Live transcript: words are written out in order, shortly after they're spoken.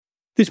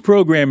This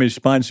program is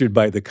sponsored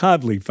by the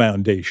Kavli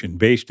Foundation,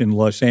 based in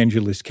Los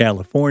Angeles,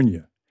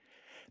 California.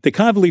 The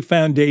Kavli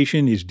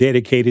Foundation is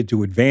dedicated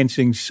to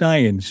advancing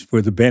science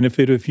for the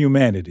benefit of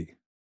humanity.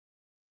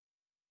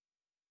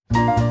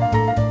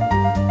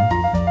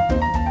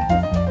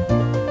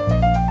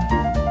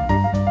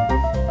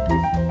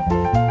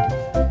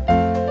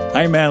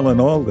 I'm Alan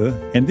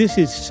Alda, and this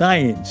is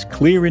Science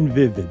Clear and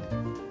Vivid.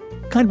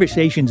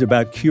 Conversations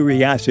about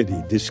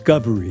curiosity,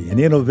 discovery, and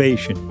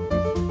innovation.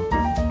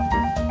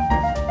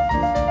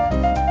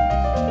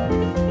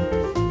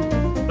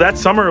 That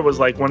summer was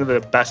like one of the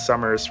best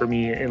summers for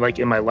me in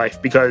my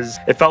life because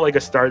it felt like a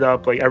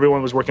startup. Like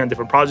everyone was working on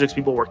different projects,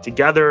 people worked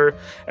together.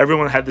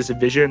 Everyone had this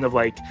vision of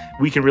like,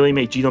 we can really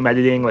make genome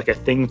editing like a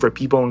thing for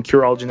people and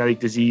cure all genetic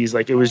disease.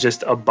 Like it was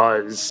just a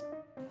buzz.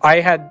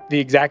 I had the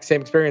exact same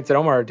experience that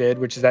Omar did,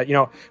 which is that,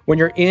 when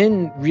you're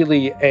in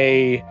really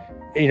a,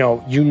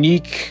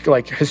 unique,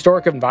 like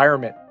historic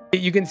environment,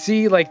 you can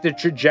see like the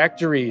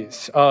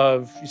trajectories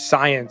of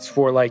science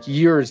for like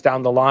years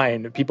down the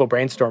line, people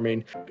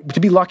brainstorming. To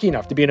be lucky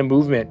enough to be in a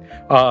movement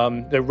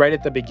right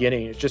at the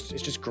beginning, it's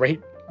just great,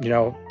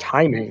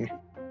 timing.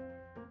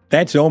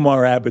 That's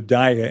Omar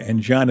Abadiah and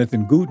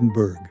Jonathan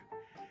Gutenberg,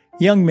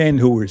 young men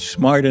who were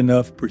smart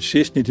enough,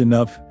 persistent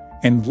enough,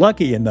 and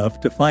lucky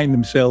enough to find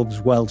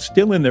themselves while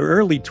still in their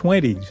early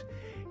 20s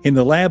in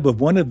the lab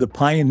of one of the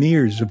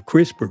pioneers of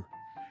CRISPR.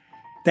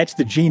 That's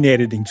the gene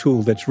editing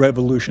tool that's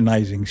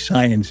revolutionizing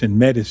science and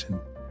medicine.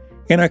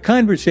 In our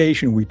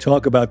conversation, we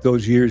talk about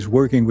those years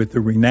working with the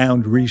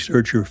renowned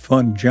researcher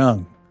Feng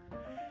Zhang.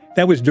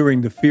 That was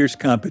during the fierce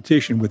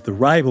competition with the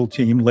rival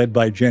team led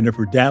by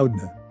Jennifer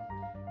Doudna.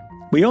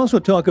 We also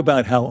talk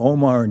about how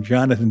Omar and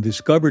Jonathan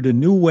discovered a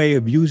new way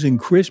of using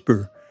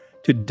CRISPR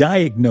to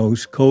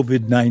diagnose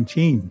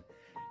COVID-19,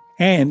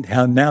 and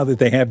how now that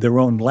they have their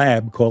own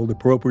lab, called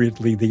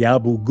appropriately the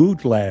Abu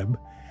Ghut Lab,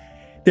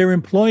 they're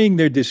employing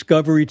their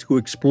discovery to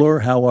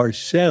explore how our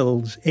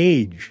cells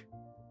age.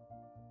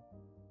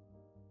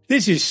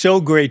 This is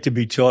so great to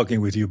be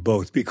talking with you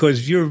both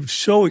because you're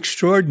so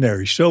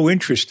extraordinary, so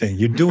interesting.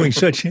 You're doing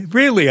such,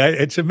 really,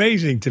 it's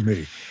amazing to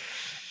me.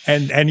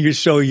 And you're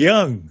so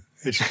young.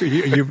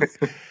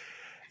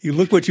 You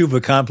look what you've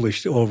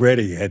accomplished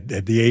already at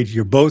the age,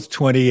 you're both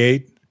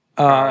 28.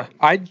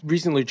 I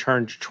recently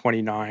turned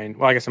 29.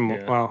 Well, I guess I'm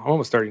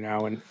almost 30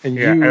 now. And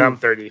and I'm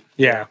 30.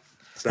 Yeah.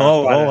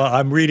 So,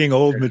 I'm reading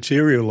old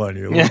material on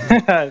you.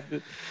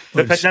 The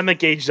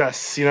pandemic aged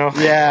us,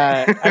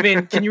 Yeah. I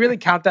mean, can you really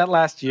count that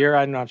last year?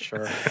 I'm not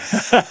sure.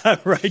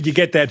 Right. You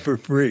get that for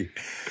free.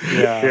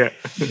 Yeah.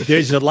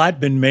 There's a lot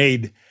been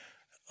made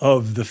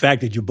of the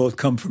fact that you both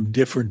come from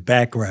different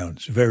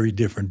backgrounds, very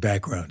different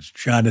backgrounds.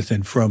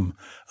 Jonathan from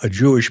a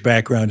Jewish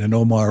background and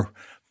Omar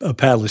a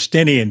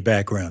Palestinian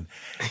background.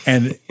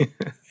 And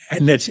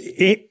that's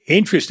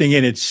interesting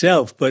in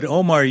itself. But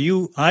Omar,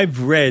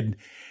 I've read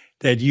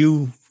that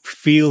you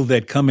feel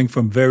that coming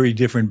from very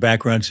different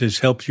backgrounds has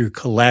helped your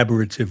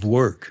collaborative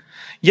work.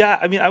 Yeah,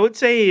 I mean, I would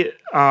say,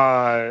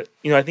 I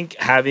think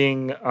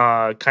having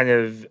kind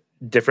of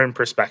different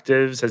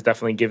perspectives has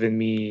definitely given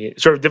me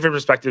different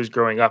perspectives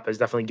growing up has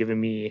definitely given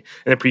me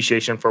an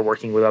appreciation for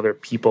working with other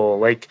people.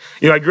 Like,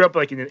 I grew up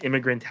like in an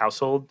immigrant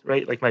household,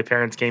 right? Like my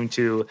parents came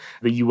to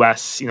the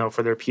US,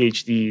 for their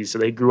PhDs. So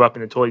they grew up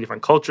in a totally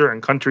different culture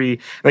and country.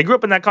 And I grew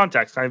up in that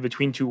context, kind of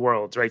between two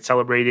worlds, right?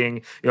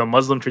 Celebrating,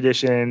 Muslim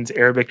traditions,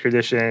 Arabic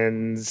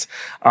traditions,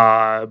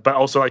 but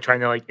also like trying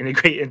to like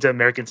integrate into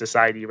American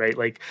society, right?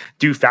 Like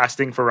do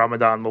fasting for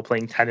Ramadan while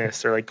playing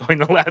tennis or like going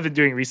to the lab and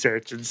doing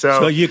research. And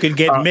so you can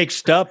get mixed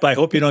up. I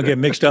hope you don't get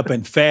mixed up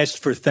and fast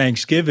for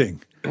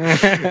Thanksgiving.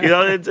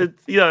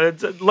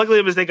 It's luckily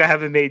a mistake I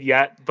haven't made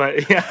yet,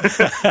 but yeah.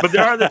 But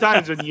there are the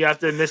times when you have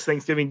to miss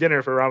Thanksgiving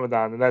dinner for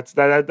Ramadan, and that's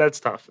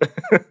tough.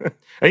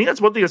 I think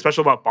that's one thing that's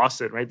special about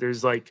Boston, right?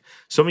 There's like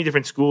so many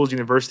different schools,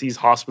 universities,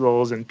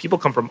 hospitals, and people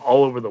come from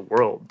all over the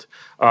world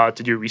to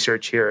do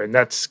research here, and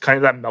that's kind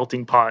of that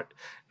melting pot.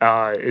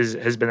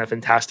 Has been a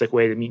fantastic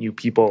way to meet new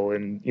people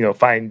and,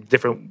 find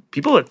different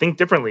people that think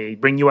differently,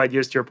 bring new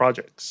ideas to your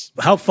projects.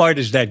 How far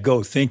does that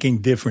go, thinking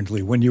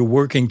differently, when you're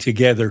working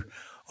together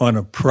on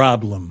a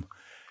problem?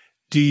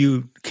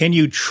 Can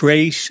you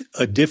trace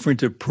a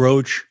different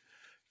approach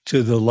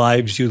to the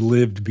lives you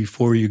lived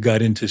before you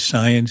got into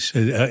science?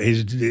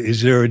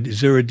 Is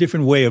there a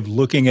different way of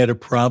looking at a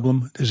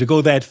problem? Does it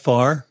go that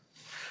far?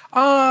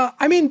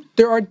 I mean,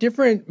 there are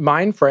different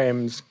mind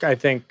frames, I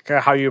think,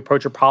 how you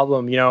approach a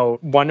problem.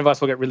 One of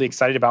us will get really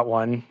excited about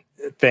one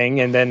thing,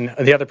 and then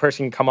the other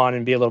person can come on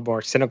and be a little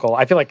more cynical.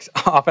 I feel like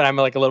often I'm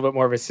like a little bit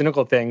more of a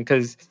cynical thing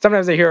because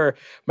sometimes I hear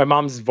my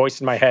mom's voice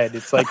in my head.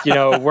 It's like,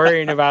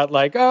 worrying about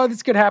like, oh,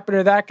 this could happen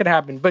or that could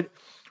happen. But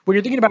when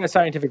you're thinking about a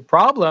scientific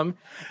problem,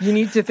 you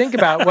need to think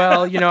about,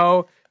 well,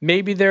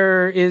 maybe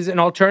there is an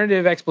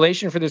alternative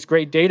explanation for this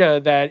great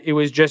data that it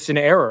was just an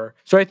error.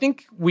 So I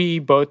think we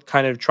both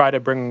kind of try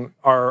to bring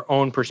our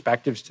own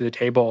perspectives to the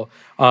table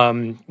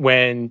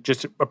when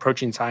just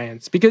approaching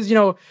science. Because,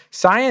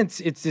 science,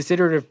 it's this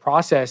iterative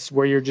process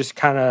where you're just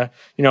kind of,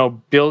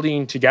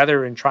 building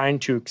together and trying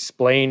to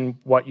explain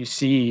what you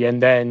see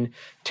and then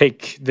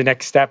take the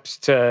next steps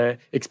to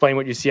explain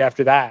what you see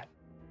after that.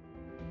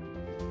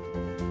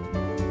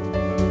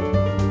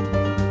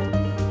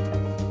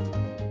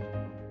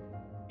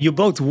 You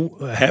both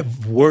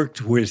have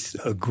worked with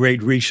a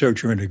great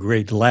researcher in a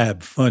great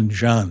lab, Feng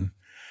Zhang.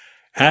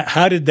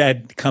 How did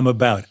that come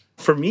about?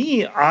 For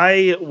me,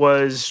 I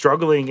was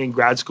struggling in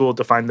grad school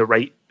to find the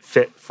right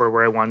fit for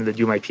where I wanted to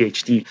do my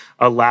PhD,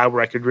 a lab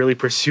where I could really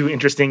pursue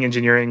interesting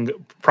engineering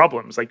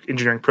problems, like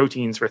engineering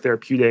proteins for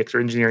therapeutics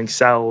or engineering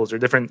cells or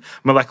different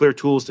molecular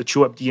tools to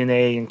chew up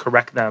DNA and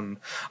correct them.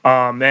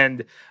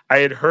 And I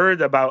had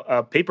heard about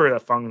a paper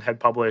that Feng had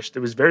published.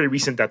 It was very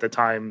recent at the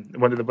time,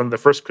 one of the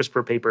first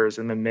CRISPR papers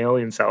in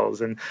mammalian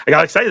cells. And I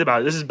got excited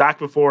about it. This is back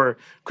before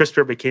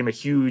CRISPR became a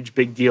huge,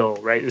 big deal,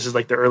 right? This is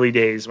like the early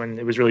days when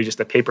it was really just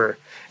a paper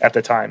at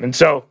the time. And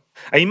so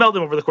I emailed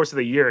him over the course of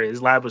the year.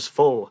 His lab was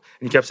full.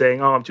 And he kept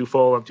saying, oh, I'm too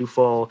full. And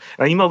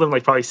I emailed him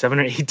like probably 7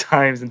 or 8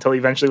 times until he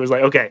eventually was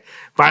like, okay,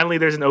 finally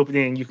there's an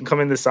opening. You can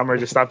come in this summer.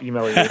 Just stop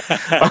emailing me.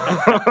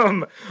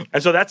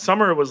 And so that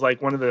summer was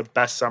like one of the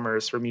best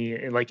summers for me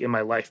in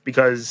my life,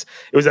 because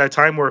it was at a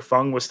time where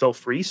Feng was still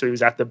free. So he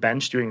was at the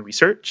bench doing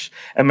research.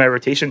 And my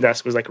rotation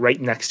desk was like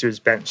right next to his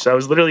bench. So I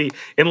was literally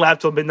in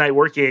lab till midnight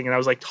working. And I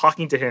was like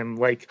talking to him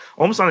like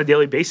almost on a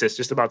daily basis,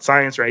 just about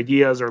science or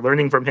ideas or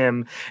learning from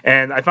him.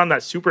 And I found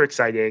that super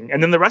exciting.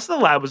 And then the rest of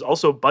the lab was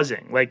also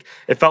buzzing. Like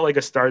it felt like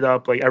a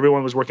startup. Like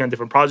everyone was working on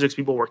different projects.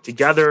 People worked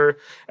together.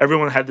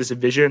 Everyone had this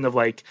vision of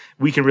like,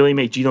 we can really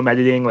make genome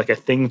editing like a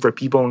thing for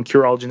people and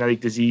cure all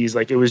genetic disease.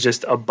 Like it was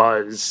just a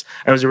buzz.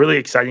 And it was a really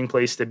exciting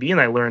place to be.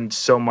 And I learned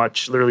so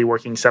much, literally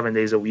working 7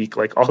 days a week,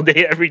 like all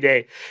day, every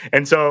day.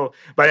 And so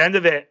by the end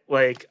of it,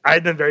 like I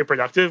had been very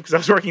productive because I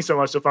was working so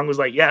much. So Feng was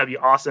like, yeah, it'd be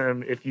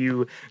awesome if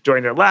you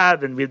joined our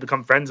lab. And we had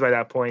become friends by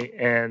that point.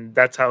 And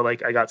that's how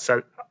like I got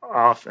set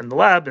off in the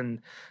lab.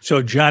 And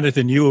so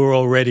Jonathan, you were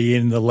already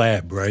in the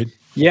lab, right?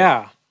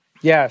 Yeah.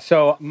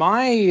 So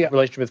my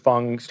relationship with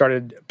Feng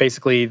started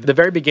basically the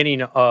very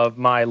beginning of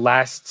my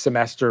last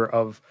semester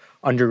of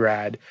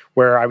undergrad,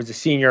 where I was a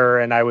senior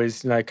and I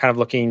was kind of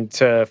looking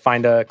to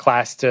find a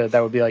class that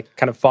would be like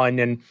kind of fun.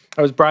 And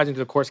I was browsing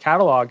through the course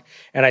catalog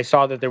and I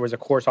saw that there was a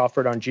course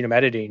offered on genome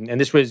editing. And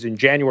this was in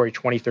January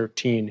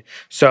 2013.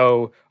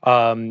 So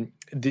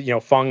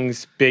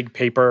Feng's big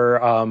paper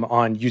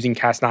on using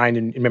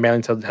Cas9 in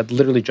mammalian cells had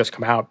literally just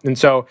come out. And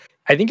so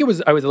I think I was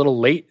a little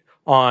late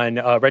on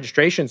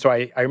registration. So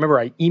I remember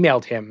I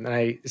emailed him, and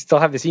I still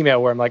have this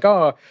email where I'm like,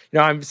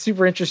 I'm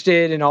super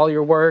interested in all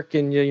your work,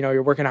 and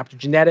you're working on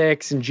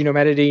optogenetics and genome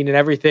editing and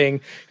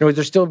everything. Is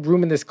there still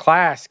room in this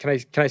class? Can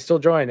I still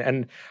join?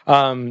 And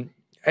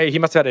he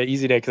must have had an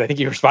easy day, because I think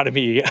he responded to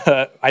me.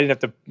 I didn't have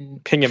to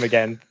ping him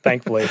again,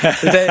 thankfully.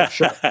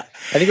 Sure. I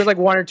think it was like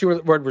 1 or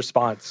 2 word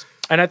response.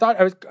 And I thought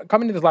I was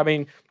coming to this lab. I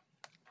mean,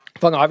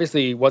 Feng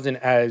obviously wasn't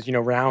as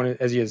renowned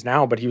as he is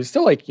now, but he was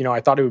still like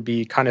I thought it would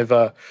be kind of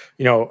a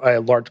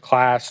large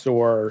class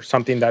or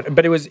something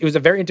but it was a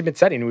very intimate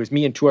setting. It was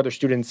me and 2 other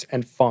students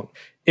and Feng.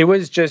 It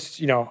was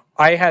just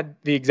I had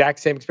the exact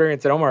same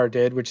experience that Omar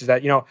did, which is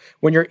that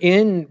when you're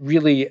in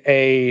really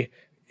a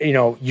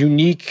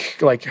unique,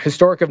 like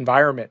historic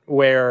environment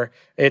where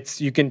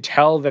you can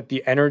tell that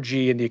the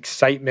energy and the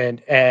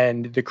excitement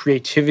and the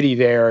creativity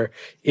there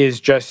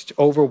is just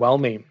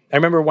overwhelming. I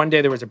remember one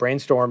day there was a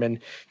brainstorm and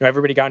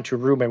everybody got into a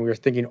room and we were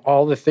thinking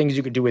all the things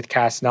you could do with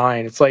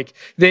Cas9. It's like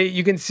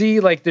you can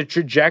see like the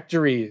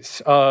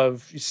trajectories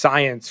of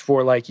science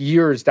for like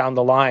years down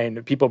the line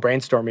of people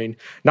brainstorming.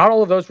 Not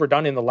all of those were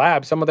done in the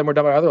lab. Some of them were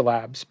done by other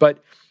labs.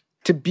 But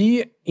to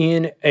be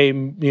in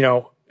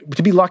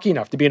to be lucky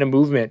enough to be in a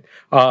movement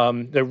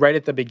right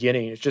at the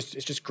beginning, it's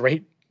just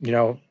great,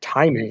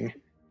 timing.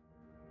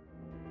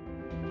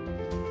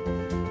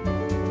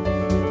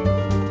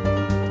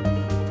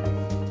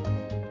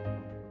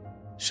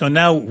 So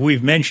now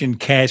we've mentioned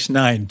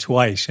Cas9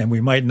 twice, and we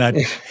might not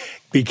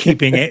be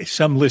keeping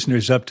some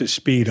listeners up to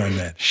speed on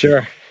that.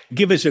 Sure.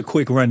 Give us a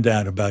quick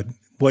rundown about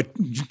what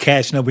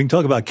Cas9. We can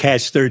talk about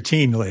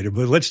Cas13 later,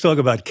 but let's talk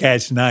about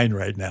Cas9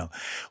 right now.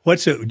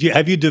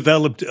 Have you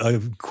developed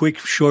a quick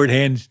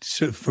shorthand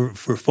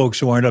for folks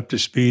who aren't up to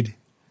speed?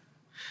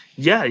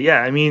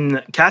 Yeah. I mean,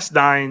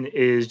 Cas9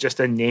 is just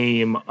a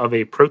name of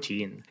a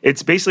protein.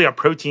 It's basically a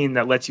protein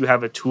that lets you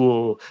have a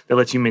tool that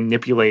lets you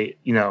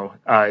manipulate,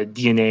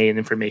 DNA and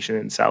information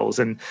in cells.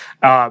 And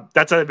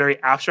that's at a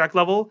very abstract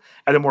level.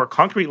 At a more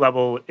concrete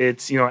level,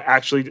 it's,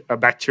 actually a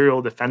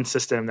bacterial defense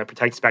system that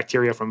protects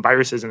bacteria from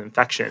viruses and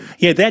infection.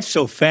 Yeah, that's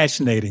so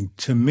fascinating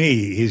to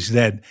me, is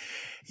that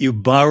you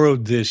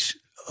borrowed this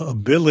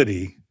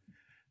ability,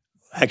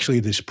 actually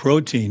this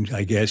protein,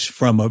 I guess,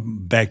 from a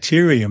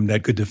bacterium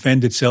that could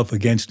defend itself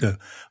against a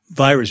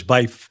virus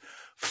by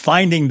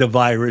finding the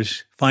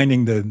virus,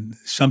 finding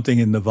something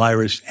in the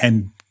virus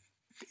and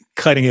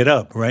cutting it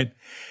up, right?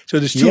 So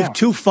there's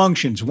two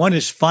functions. One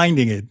is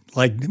finding it,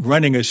 like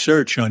running a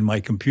search on my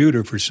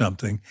computer for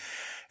something,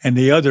 and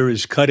the other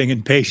is cutting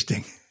and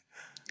pasting.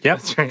 Yep.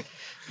 That's right.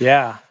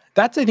 Yeah.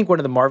 That's, I think, one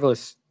of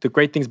the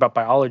great things about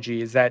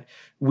biology is that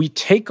we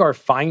take our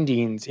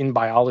findings in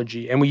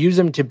biology and we use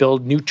them to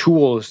build new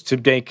tools to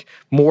make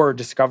more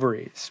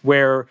discoveries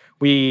where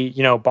we,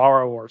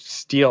 borrow or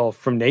steal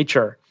from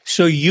nature.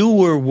 So you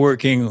were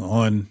working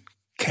on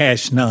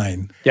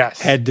Cas9. Yes.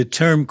 Had the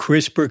term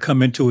CRISPR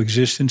come into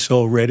existence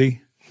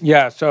already?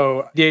 Yeah.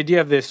 So the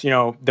idea of this,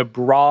 the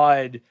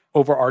broad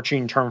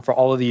overarching term for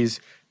all of these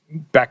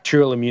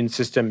bacterial immune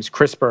systems,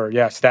 CRISPR,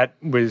 yes, that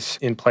was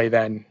in play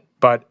then.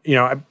 But,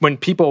 when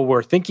people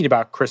were thinking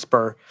about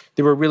CRISPR,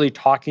 they were really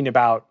talking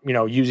about,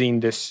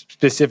 using this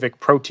specific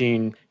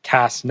protein,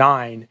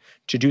 Cas9,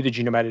 to do the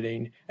genome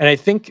editing. And I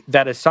think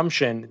that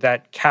assumption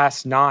that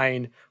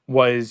Cas9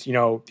 was,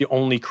 the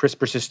only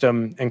CRISPR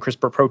system and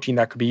CRISPR protein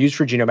that could be used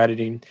for genome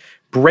editing,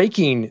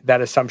 breaking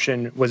that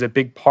assumption was a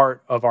big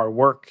part of our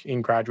work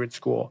in graduate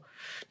school.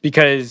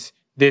 Because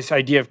this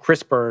idea of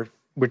CRISPR,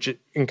 which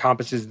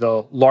encompasses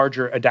the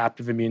larger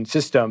adaptive immune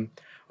system,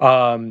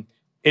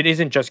 it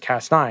isn't just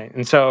Cas9.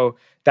 And so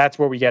that's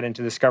where we get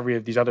into discovery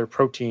of these other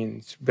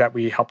proteins that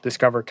we helped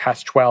discover,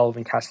 Cas12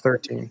 and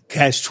Cas13.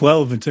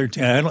 Cas12 and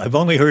 13. I've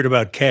only heard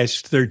about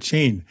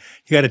Cas13.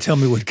 You got to tell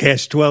me what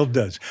Cas12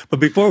 does. But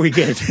before we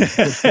get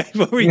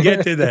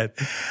to that,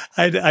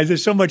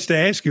 there's so much to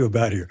ask you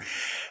about here.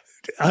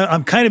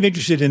 I'm kind of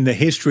interested in the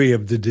history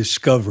of the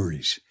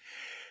discoveries.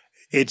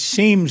 It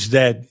seems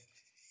that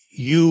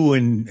you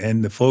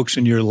and the folks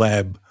in your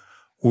lab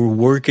were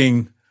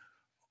working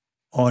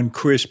on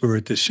CRISPR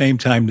at the same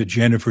time that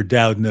Jennifer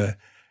Doudna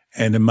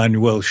and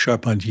Emmanuelle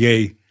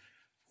Charpentier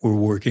were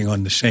working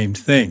on the same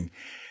thing.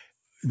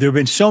 There have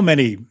been so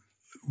many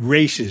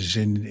races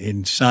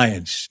in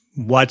science.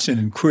 Watson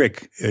and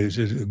Crick is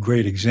a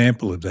great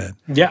example of that.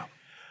 Yeah.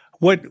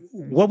 What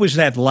was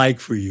that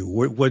like for you?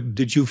 What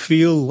did you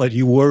feel like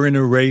you were in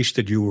a race,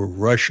 that you were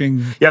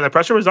rushing? Yeah, the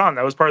pressure was on.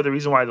 That was part of the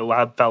reason why the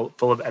lab felt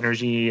full of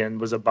energy and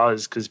was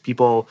abuzz, because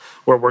people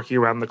were working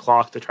around the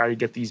clock to try to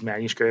get these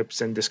manuscripts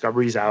and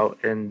discoveries out.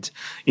 And,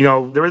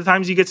 there were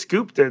times you get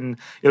scooped and,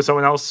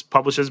 someone else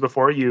publishes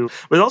before you.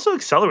 But it also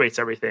accelerates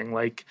everything.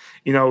 Like,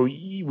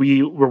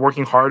 we were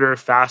working harder,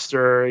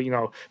 faster,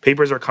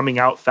 papers are coming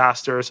out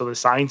faster. So the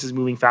science is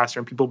moving faster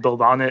and people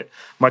build on it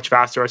much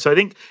faster. So I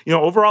think,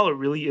 overall, it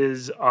really is,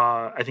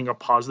 I think, a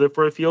positive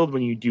for a field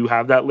when you do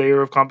have that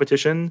layer of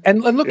competition.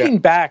 And looking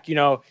back,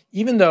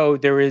 even though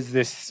there is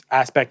this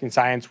aspect in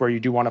science where you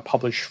do want to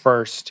publish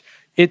first,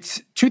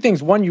 it's two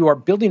things. One, you are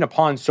building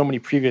upon so many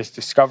previous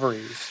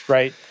discoveries,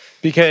 right?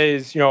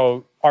 Because,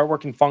 our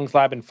work in Feng's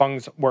lab and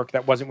Feng's work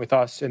that wasn't with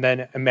us, and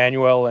then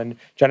Emmanuelle and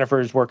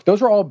Jennifer's work,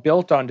 those were all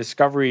built on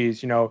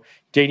discoveries,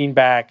 dating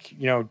back,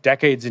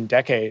 decades and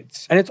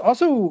decades. And it's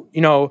also,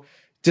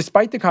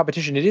 despite the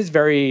competition, it is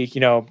very,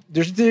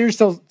 there's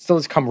still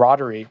this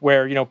camaraderie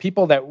where,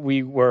 people that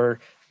we were,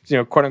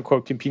 quote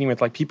unquote, competing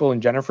with, like people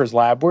in Jennifer's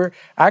lab, were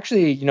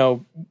actually,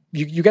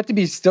 you get to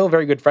be still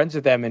very good friends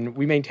with them. And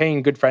we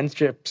maintain good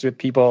friendships with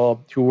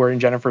people who were in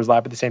Jennifer's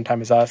lab at the same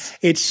time as us.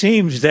 It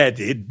seems that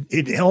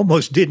it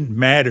almost didn't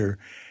matter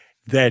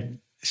that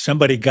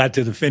somebody got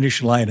to the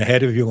finish line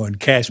ahead of you on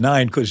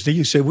Cas9, because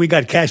you said, we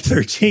got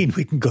Cas13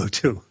 we can go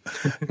to.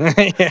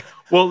 Yeah.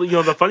 Well,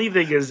 the funny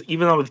thing is,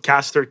 even though with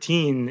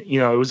Cas13,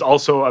 it was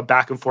also a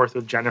back and forth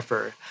with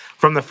Jennifer.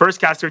 From the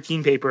first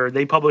Cas13 paper,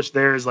 they published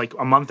theirs like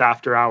a month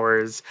after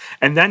ours.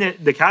 And then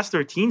the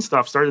Cas13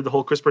 stuff started the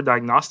whole CRISPR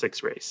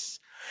diagnostics race.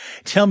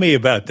 Tell me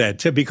about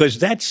that, because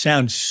that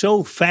sounds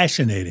so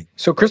fascinating.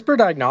 So CRISPR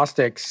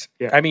diagnostics,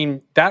 I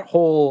mean, that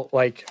whole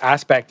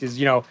aspect is,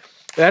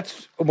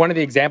 that's one of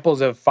the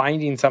examples of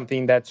finding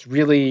something that's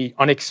really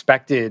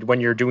unexpected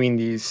when you're doing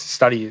these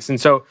studies.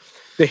 And so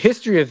the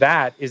history of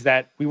that is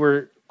that we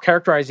were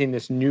characterizing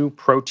this new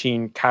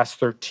protein,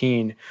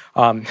 Cas13.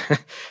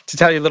 To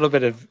tell you a little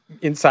bit of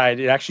inside,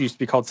 it actually used to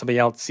be called something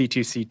else,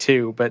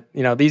 C2C2, but,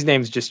 these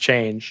names just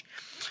change.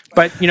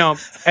 But,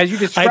 as you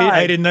described...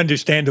 I didn't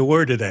understand a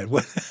word of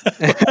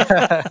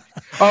that.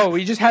 Oh,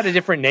 we just had a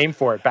different name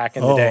for it back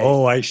in the day.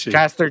 Oh, I see.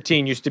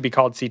 Cas13 used to be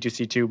called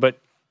C2C2, but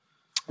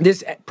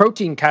this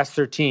protein,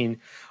 Cas13,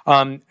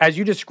 as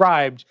you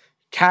described,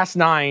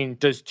 Cas9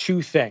 does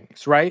two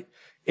things, right?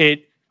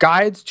 It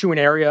guides to an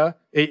area,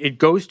 it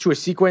goes to a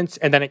sequence,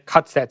 and then it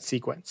cuts that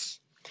sequence.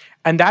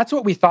 And that's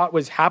what we thought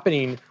was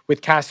happening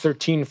with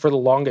Cas13 for the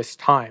longest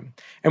time.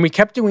 And we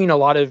kept doing a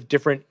lot of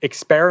different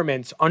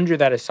experiments under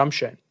that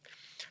assumption.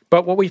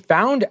 But what we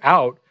found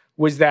out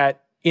was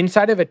that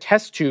inside of a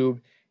test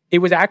tube, it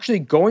was actually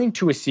going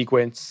to a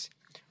sequence,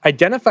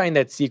 identifying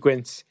that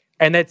sequence,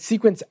 and that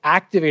sequence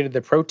activated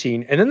the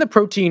protein. And then the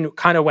protein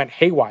kind of went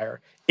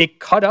haywire. It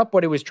cut up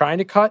what it was trying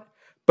to cut,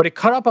 but it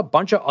cut up a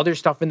bunch of other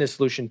stuff in the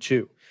solution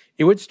too.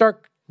 It would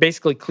start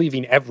basically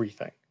cleaving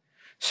everything.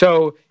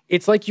 So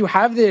it's like you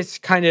have this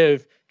kind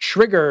of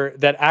trigger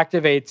that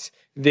activates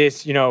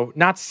this,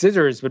 not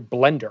scissors, but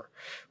blender,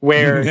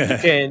 where you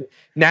can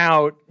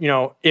now,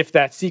 if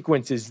that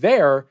sequence is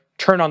there,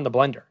 turn on the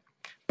blender.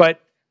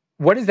 But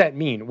what does that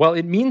mean? Well,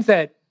 it means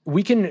that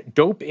we can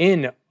dope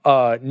in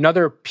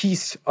another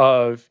piece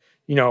of,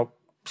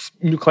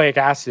 nucleic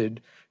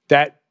acid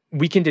that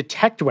we can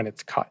detect when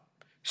it's cut.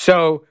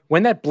 So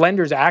when that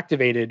blender is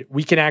activated,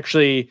 we can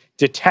actually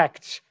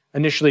detect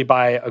initially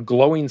by a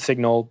glowing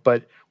signal,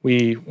 but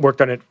we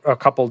worked on it a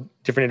couple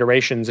different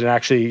iterations, and it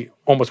actually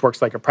almost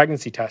works like a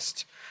pregnancy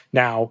test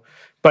now.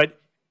 But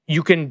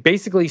you can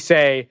basically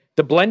say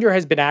the blender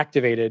has been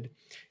activated.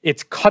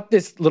 It's cut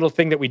this little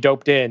thing that we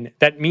doped in.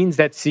 That means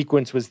that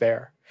sequence was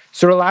there.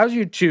 So it allows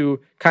you to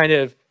kind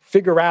of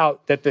figure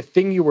out that the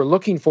thing you were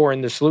looking for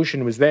in the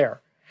solution was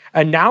there.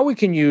 And now we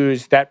can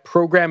use that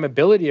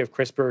programmability of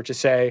CRISPR to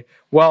say,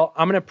 well,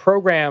 I'm going to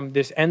program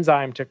this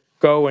enzyme to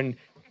go and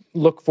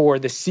look for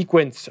the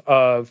sequence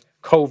of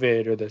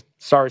COVID or the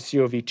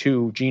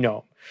SARS-CoV-2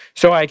 genome.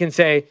 So I can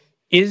say,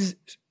 is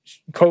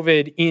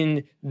COVID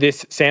in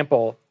this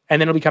sample? And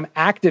then it'll become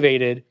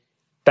activated.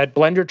 That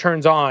blender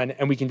turns on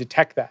and we can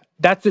detect that.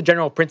 That's the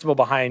general principle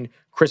behind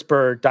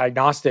CRISPR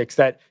diagnostics,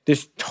 that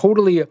this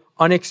totally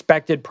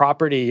unexpected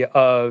property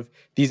of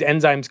these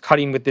enzymes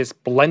cutting with this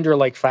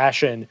blender-like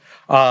fashion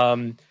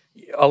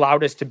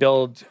allowed us to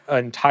build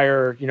an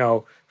entire,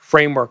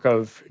 framework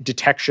of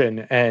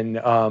detection and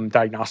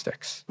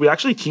diagnostics. We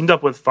actually teamed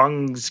up with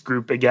Fung's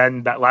group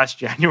again that last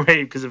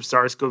January because of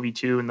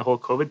SARS-CoV-2 and the whole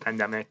COVID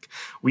pandemic.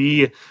 We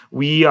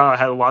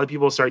had a lot of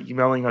people start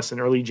emailing us in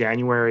early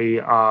January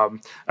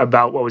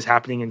about what was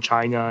happening in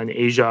China and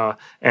Asia,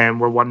 and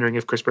we're wondering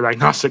if CRISPR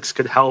diagnostics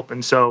could help.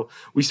 And so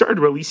we started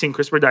releasing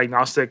CRISPR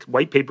diagnostic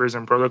white papers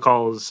and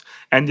protocols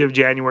end of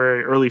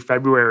January, early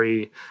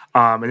February,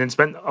 and then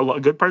spent a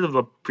good part of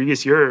the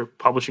previous year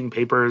publishing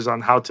papers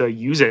on how to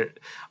use it.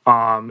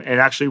 And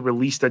actually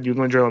released a New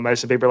England Journal of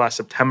Medicine paper last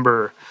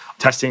September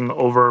testing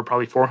over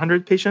probably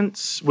 400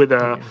 patients with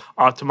a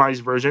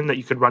optimized version that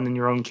you could run in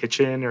your own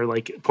kitchen or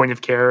like point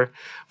of care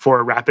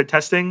for rapid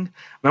testing. And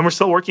then we're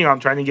still working on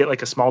trying to get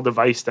like a small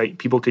device that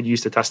people could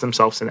use to test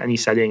themselves in any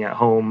setting at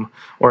home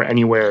or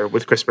anywhere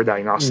with CRISPR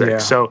diagnostics. Yeah.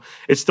 So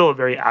it's still a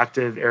very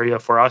active area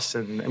for us.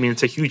 And I mean,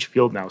 it's a huge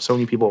field now. So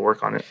many people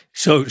work on it.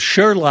 So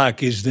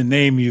Sherlock is the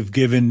name you've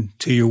given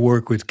to your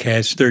work with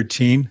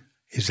Cas13.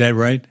 Is that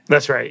right?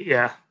 That's right,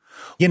 yeah.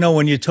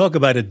 When you talk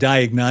about a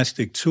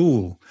diagnostic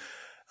tool,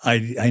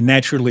 I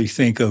naturally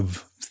think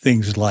of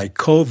things like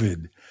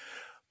COVID,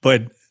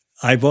 but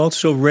I've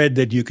also read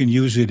that you can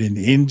use it in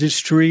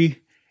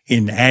industry,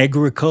 in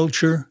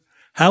agriculture.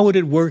 How would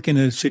it work in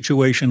a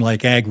situation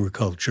like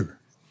agriculture?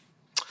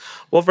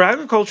 Well, for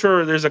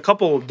agriculture, there's a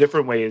couple of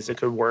different ways it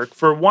could work.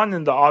 For one,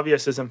 and the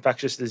obvious is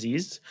infectious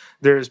disease.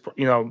 There's,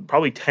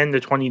 probably 10 to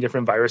 20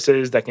 different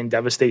viruses that can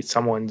devastate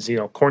someone's,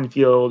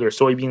 cornfield or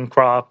soybean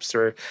crops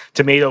or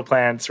tomato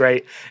plants,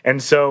 right?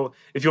 And so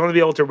if you want to be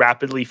able to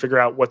rapidly figure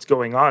out what's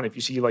going on, if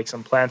you see like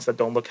some plants that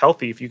don't look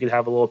healthy, if you could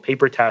have a little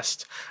paper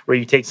test where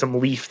you take some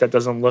leaf that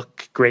doesn't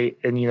look great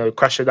and,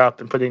 crush it up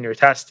and put it in your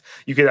test,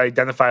 you could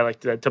identify like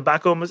the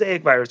tobacco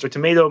mosaic virus or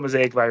tomato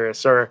mosaic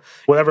virus or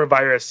whatever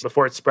virus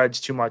before it spreads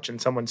too much in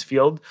someone's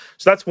field.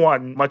 So that's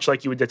one. Much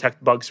like you would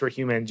detect bugs for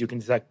humans, you can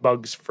detect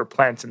bugs for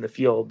plants in the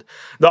field.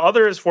 The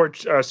other is for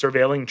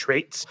surveilling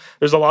traits.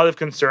 There's a lot of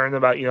concern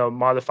about,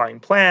 modifying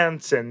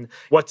plants and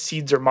what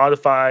seeds are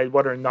modified,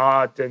 what are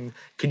not. And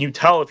can you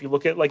tell if you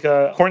look at like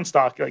a corn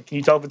stalk, like can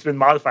you tell if it's been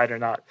modified or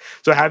not?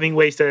 So having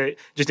ways to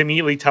just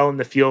immediately tell in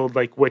the field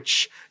like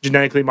which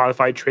genetically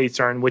modified traits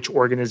are in which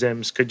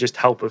organisms could just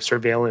help with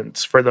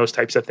surveillance for those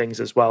types of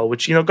things as well,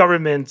 which,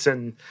 governments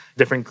and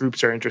different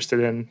groups are interested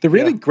in. The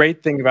really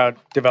great thing about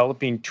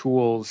developing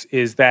tools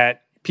is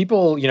that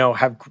people,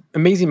 have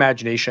amazing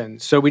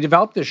imaginations. So we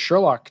developed this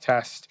Sherlock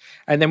test,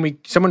 and then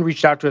someone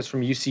reached out to us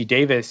from UC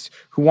Davis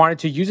who wanted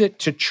to use it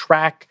to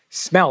track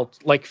smelt,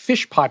 like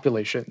fish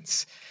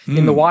populations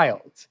in the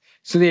wild.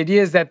 So the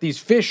idea is that these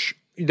fish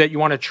that you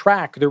want to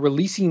track, they're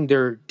releasing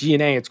their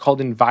DNA, it's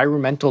called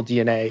environmental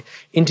DNA,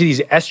 into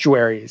these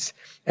estuaries.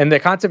 And the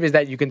concept is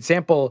that you can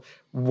sample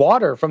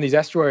water from these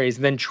estuaries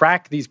and then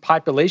track these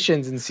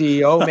populations and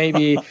see,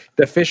 maybe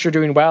the fish are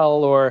doing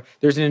well or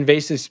there's an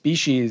invasive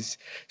species.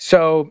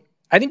 So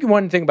I think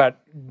one thing about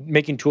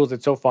making tools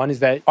that's so fun is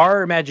that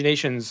our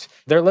imaginations,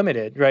 they're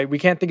limited, right? We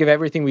can't think of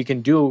everything we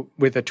can do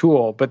with a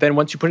tool. But then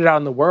once you put it out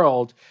in the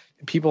world,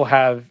 people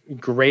have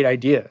great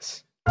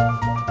ideas.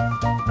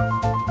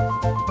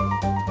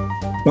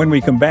 When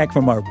we come back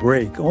from our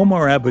break,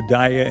 Omar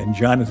Abadaya and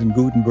Jonathan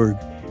Gutenberg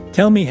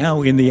tell me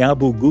how in the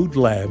Abu Ghud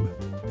lab,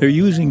 they're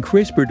using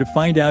CRISPR to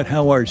find out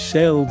how our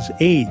cells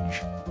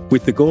age,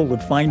 with the goal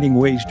of finding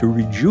ways to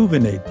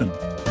rejuvenate them.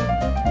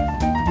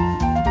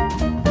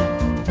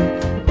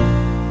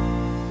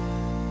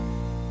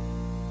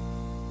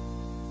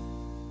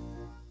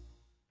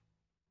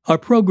 Our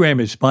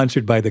program is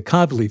sponsored by the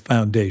Kavli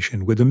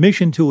Foundation with a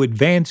mission to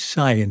advance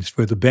science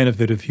for the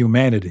benefit of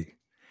humanity.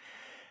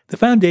 The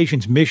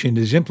Foundation's mission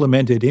is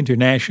implemented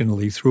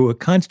internationally through a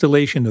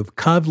constellation of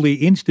Kavli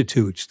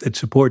institutes that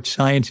support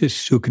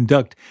scientists who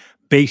conduct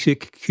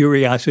basic,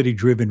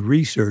 curiosity-driven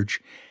research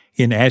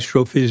in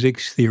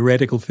astrophysics,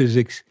 theoretical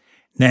physics,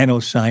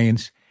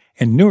 nanoscience,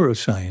 and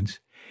neuroscience,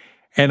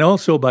 and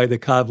also by the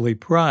Kavli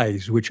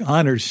Prize, which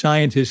honors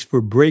scientists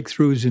for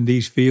breakthroughs in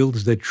these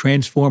fields that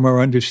transform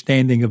our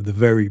understanding of the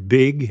very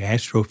big,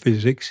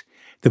 astrophysics,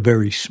 the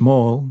very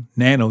small,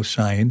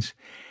 nanoscience,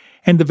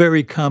 and the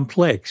very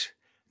complex,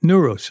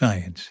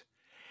 neuroscience.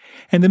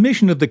 And the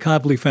mission of the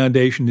Kavli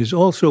Foundation is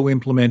also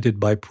implemented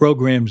by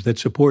programs that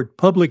support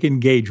public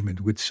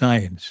engagement with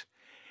science,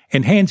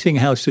 enhancing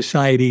how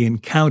society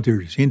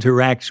encounters,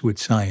 interacts with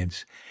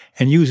science,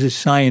 and uses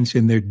science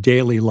in their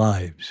daily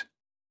lives.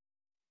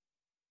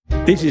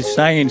 This is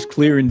Science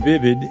Clear and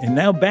Vivid, and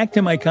now back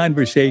to my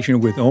conversation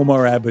with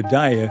Omar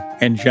Abadiah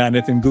and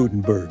Jonathan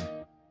Gutenberg.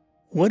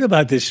 What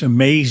about this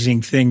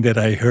amazing thing that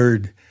I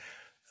heard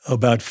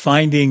about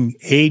finding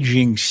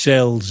aging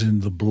cells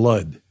in the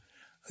blood?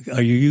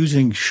 Are you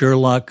using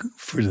Sherlock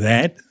for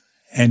that?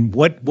 And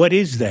what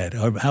is that?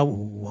 Or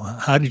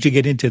how did you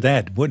get into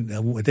that?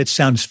 That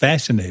sounds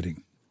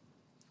fascinating.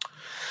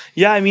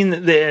 Yeah, I mean,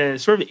 the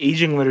sort of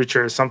aging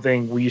literature is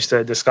something we used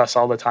to discuss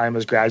all the time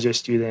as graduate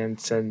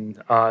students,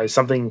 and it's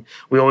something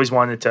we always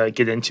wanted to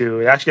get into.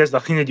 It actually has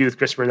nothing to do with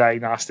CRISPR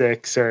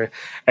diagnostics or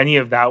any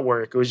of that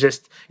work. It was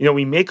just,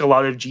 we make a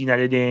lot of gene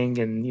editing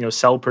and,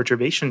 cell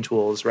perturbation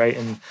tools, right?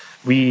 And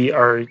we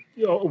are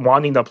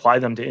wanting to apply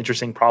them to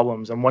interesting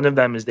problems. And one of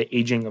them is the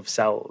aging of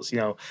cells.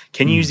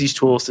 Can you use these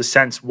tools to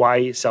sense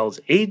why cells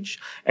age?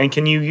 And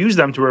can you use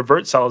them to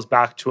revert cells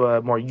back to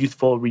a more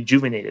youthful,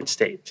 rejuvenated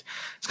state?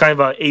 It's kind of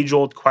an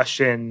age-old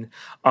question.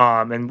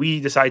 And we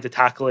decided to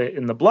tackle it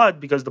in the blood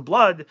because the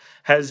blood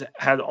has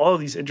had all of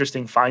these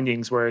interesting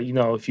findings where,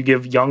 if you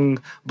give young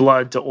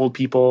blood to old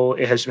people,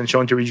 it has been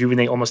shown to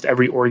rejuvenate almost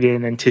every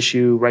organ and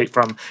tissue, right,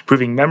 from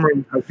improving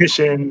memory,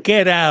 cognition.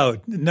 Get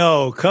out.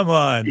 No, come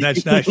on.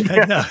 That's not...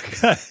 No.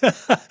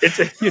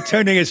 You're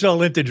turning us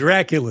all into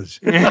Draculas.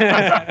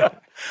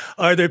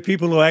 Are there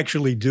people who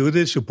actually do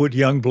this, who put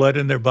young blood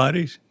in their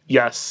bodies?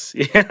 Yes.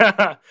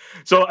 Yeah.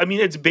 So,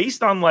 it's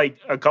based on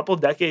a couple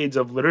decades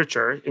of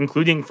literature,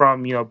 including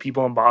from,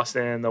 people in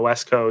Boston, the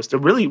West Coast,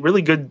 really,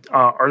 really good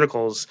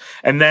articles.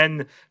 And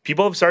then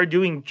people have started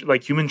doing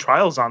human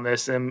trials on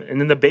this. And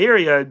in the Bay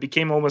Area, it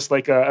became almost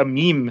like a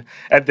meme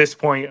at this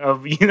point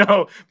of,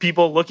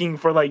 people looking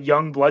for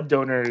young blood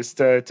donors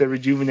to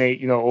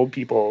rejuvenate, old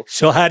people.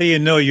 So how do you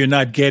know you're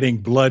not getting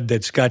blood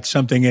that's got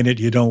something in it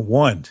you don't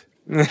want?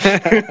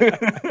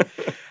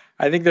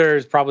 I think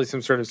there's probably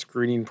some sort of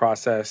screening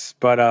process,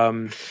 but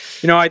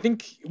I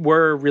think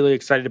we're really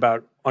excited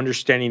about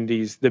understanding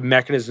the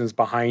mechanisms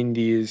behind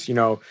these.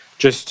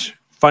 Just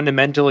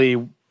fundamentally,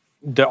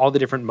 all the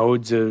different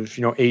modes of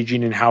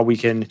aging and how we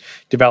can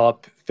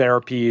develop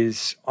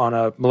therapies on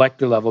a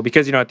molecular level.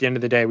 Because at the end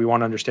of the day, we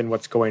want to understand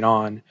what's going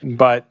on.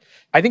 But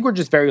I think we're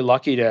just very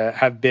lucky to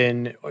have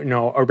been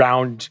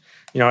around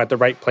at the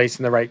right place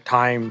and the right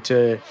time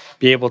to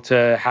be able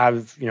to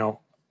have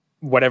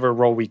whatever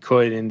role we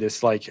could in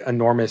this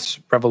enormous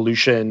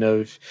revolution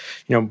of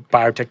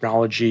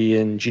biotechnology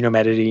and genome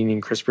editing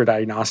and CRISPR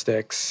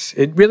diagnostics.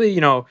 It really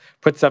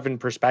puts stuff in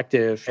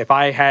perspective. If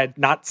I had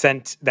not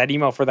sent that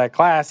email for that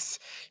class,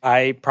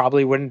 I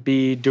probably wouldn't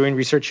be doing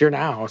research here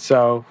now.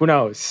 So who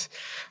knows?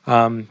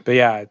 But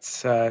yeah,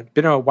 it's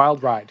been a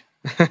wild ride.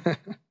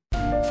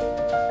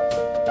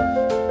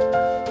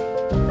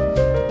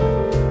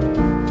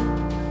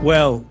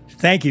 Well,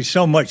 thank you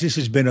so much. This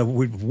has been a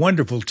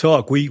wonderful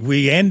talk.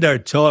 We end our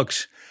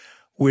talks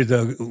with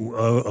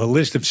a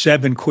list of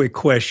 7 quick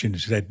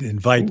questions that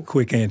invite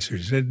quick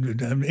answers.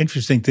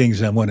 Interesting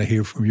things I want to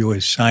hear from you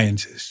as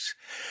scientists.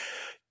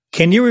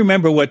 Can you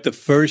remember what the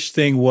first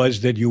thing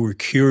was that you were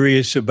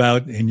curious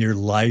about in your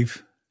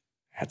life?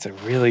 That's a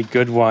really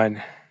good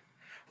one.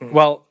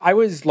 Well, I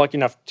was lucky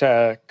enough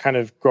to kind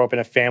of grow up in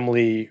a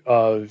family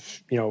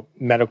of,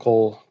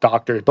 medical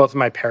doctors. Both of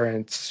my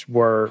parents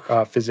were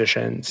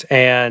physicians.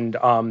 And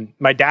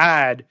my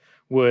dad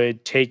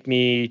would take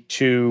me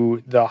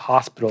to the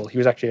hospital. He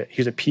was a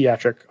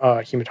pediatric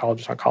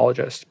hematologist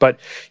oncologist.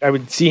 But I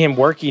would see him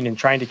working and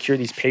trying to cure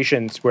these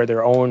patients where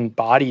their own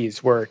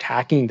bodies were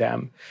attacking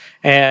them.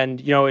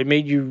 And, it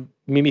made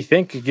me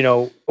think,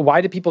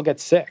 why do people get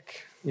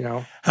sick?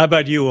 How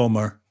about you,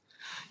 Omar?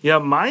 Yeah,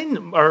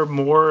 mine are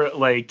more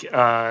like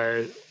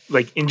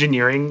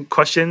engineering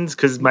questions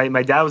because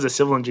my dad was a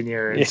civil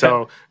engineer. And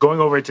so going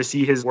over to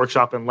see his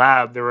workshop and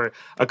lab, there were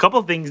a couple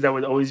of things that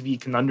would always be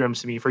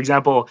conundrums to me. For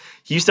example,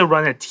 he used to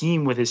run a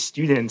team with his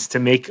students to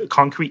make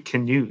concrete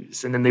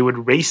canoes, and then they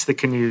would race the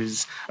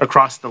canoes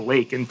across the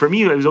lake. And for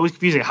me, it was always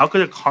confusing. How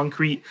could a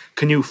concrete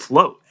canoe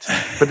float?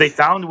 But they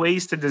found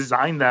ways to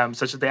design them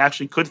such that they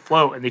actually could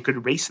float and they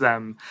could race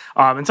them.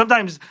 And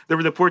sometimes there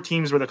were the poor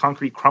teams where the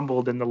concrete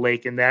crumbled in the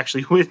lake and they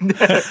actually would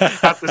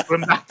have to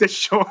swim back to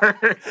shore.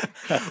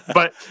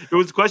 But it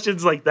was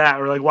questions like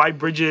that, or why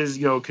bridges,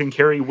 can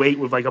carry weight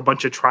with a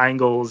bunch of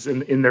triangles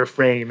in their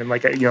frame, and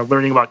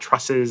learning about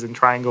trusses and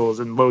triangles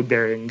and load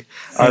bearing.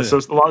 So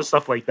a lot of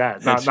stuff like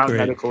that, not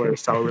medical or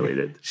cell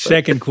related.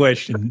 Second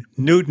question: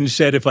 Newton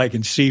said, "If I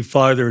can see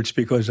farther, it's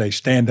because I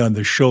stand on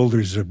the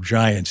shoulders of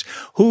giants."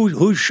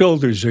 Whose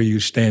shoulders are you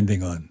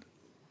standing on?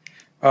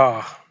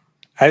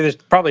 There's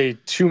probably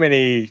too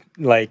many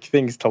like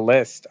things to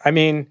list. I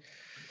mean,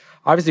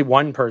 obviously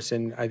one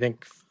person, I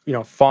think,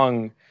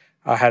 Feng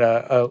had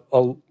a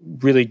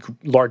really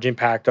large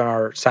impact on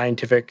our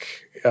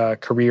scientific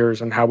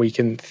careers and how we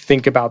can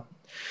think about,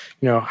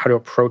 how to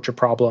approach a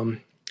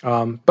problem.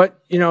 But,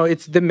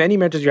 it's the many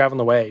mentors you have on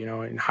the way,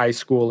 in high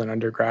school and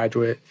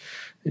undergraduate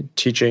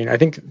teaching. I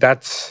think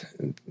that's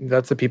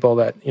the people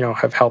that,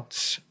 have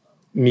helped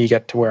me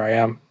get to where I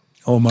am.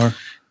 Omar?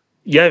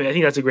 Yeah, I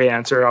think that's a great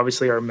answer.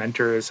 Obviously, our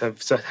mentors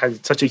have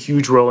had such a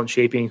huge role in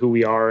shaping who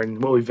we are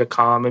and what we've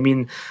become. I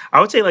mean, I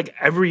would say like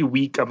every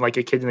week I'm like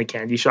a kid in a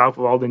candy shop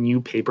with all the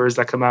new papers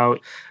that come out.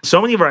 So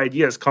many of our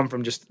ideas come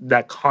from just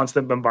that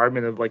constant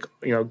bombardment of like,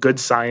 good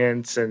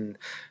science. And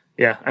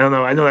yeah, I don't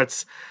know. I know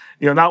that's,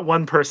 not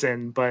one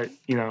person, but,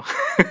 so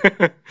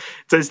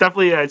it's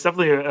definitely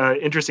an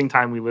interesting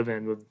time we live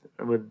in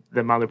with the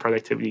amount of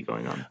productivity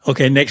going on.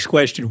 Okay, next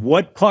question.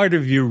 What part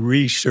of your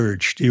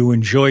research do you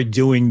enjoy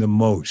doing the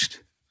most?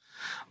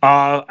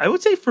 I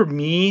would say for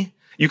me,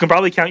 you can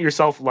probably count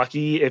yourself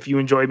lucky if you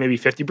enjoy maybe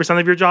 50%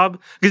 of your job.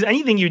 Because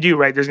anything you do,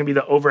 right, there's going to be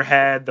the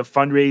overhead, the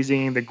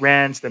fundraising, the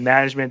grants, the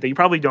management that you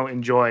probably don't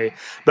enjoy.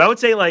 But I would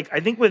say, like, I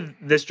think with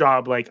this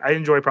job, like, I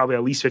enjoy probably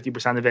at least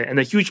 50% of it. And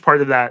a huge part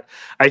of that,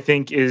 I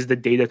think, is the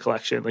data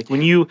collection. Like,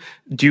 when you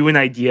do an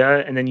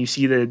idea and then you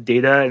see the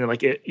data and,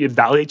 like, it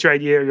validates your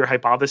idea or your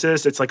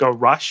hypothesis, it's like a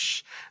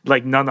rush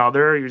like none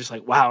other. You're just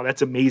like, wow,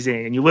 that's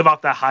amazing. And you live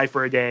off that high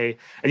for a day.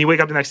 And you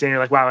wake up the next day and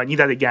you're like, wow, I need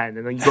that again.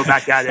 And then you go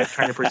back at it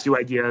trying to pursue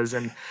ideas.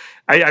 And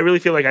I really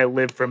feel like I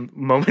live from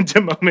moment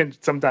to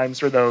moment sometimes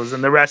for those.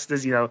 And the rest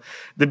is, the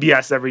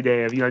BS every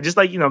day of, just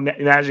like,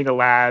 managing a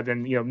lab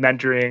and,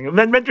 mentoring.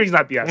 Mentoring's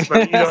not BS,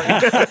 but,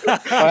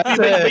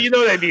 but you know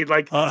what I mean?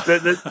 Like,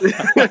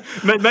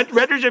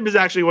 mentorship is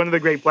actually one of the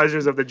great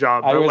pleasures of the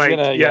job. But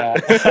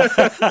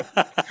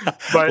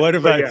but what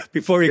about,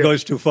 before he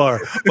goes too far,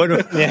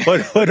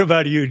 what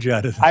about you,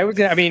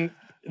 Jonathan?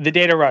 The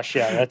data rush,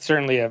 that's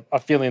certainly a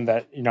feeling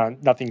that,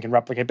 nothing can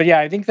replicate. But yeah,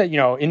 I think that,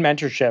 in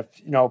mentorship,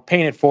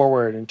 paying it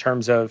forward in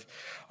terms of,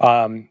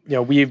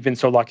 we've been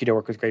so lucky to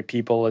work with great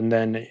people. And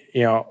then,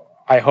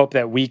 I hope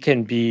that we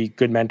can be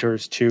good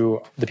mentors to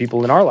the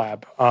people in our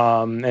lab.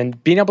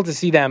 And being able to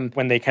see them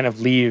when they kind of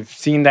leave,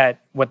 seeing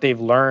that what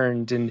they've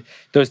learned and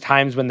those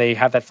times when they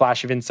have that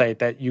flash of insight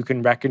that you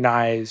can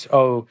recognize,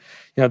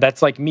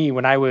 that's like me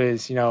when I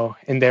was,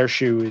 in their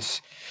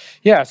shoes.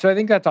 Yeah, so I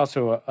think that's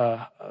also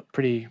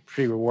pretty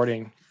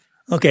rewarding.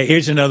 Okay,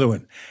 here's another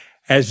one.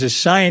 As a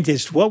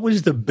scientist, what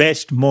was the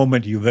best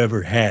moment you've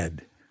ever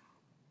had?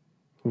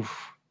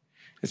 Oof.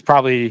 It's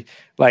probably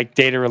like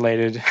data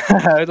related.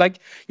 Like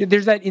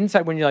there's that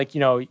insight when you're like,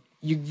 you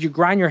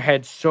grind your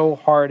head so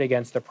hard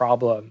against the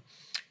problem,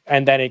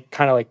 and then it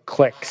kind of like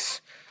clicks.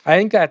 I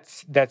think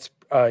that's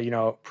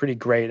pretty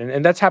great.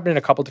 And that's happened in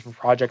a couple different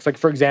projects. Like,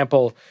 for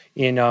example,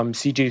 in the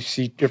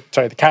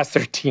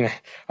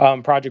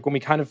Cas13 project, when we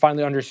kind of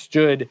finally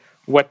understood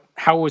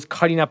how it was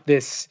cutting up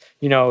this,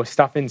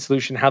 stuff in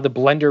solution, how the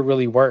blender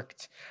really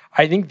worked.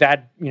 I think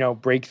that,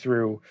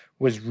 breakthrough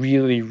was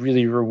really,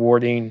 really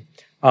rewarding.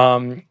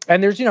 And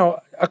there's,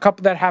 a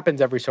couple that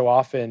happens every so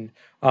often.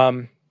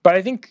 But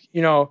I think,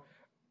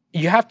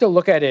 you have to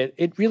look at it.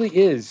 It really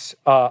is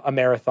a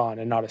marathon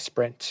and not a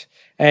sprint.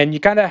 And you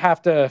kind of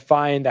have to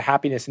find the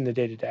happiness in the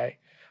day-to-day,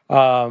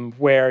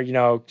 where,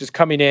 just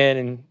coming in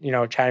and,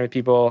 chatting with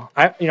people,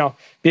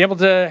 being able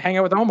to hang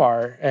out with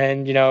Omar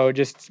and,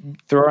 just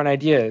throw on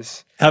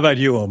ideas. How about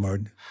you,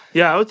 Omar?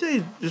 Yeah, I would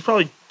say there's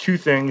probably two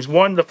things.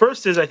 One, the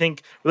first is, I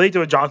think, related to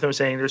what Jonathan was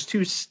saying, there's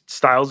two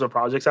styles of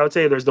projects. I would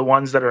say there's the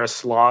ones that are a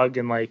slog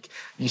and like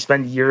you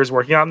spend years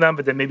working on them,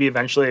 but then maybe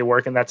eventually they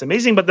work and that's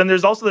amazing. But then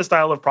there's also the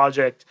style of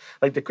project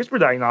like the CRISPR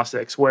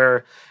diagnostics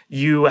where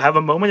you have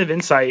a moment of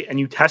insight and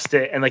you test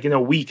it and like in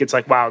a week it's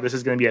like, wow, this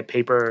is going to be a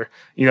paper,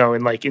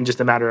 in just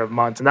a matter of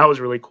months. And that was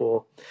really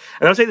cool.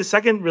 And I would say the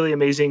second really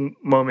amazing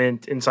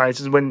moment in science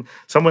is when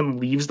someone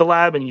leaves the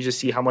lab and you just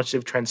see how much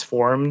they've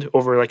transformed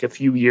over like a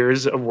few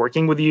years of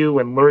working with you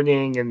and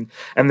learning and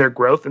their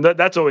growth. And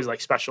that's always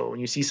like special when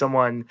you see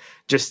someone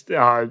just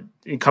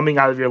coming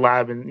out of your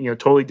lab and,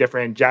 totally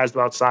different, jazzed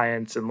about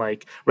science and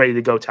like ready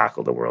to go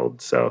tackle the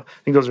world. So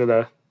I think those are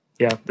the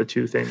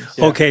two things.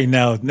 Yeah. Okay.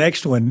 Now,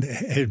 next one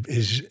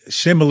is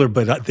similar,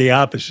 but the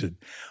opposite.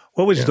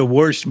 What was the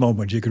worst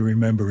moment you can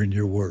remember in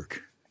your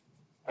work?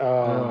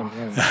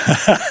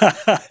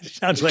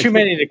 Sounds like too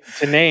many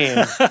to name.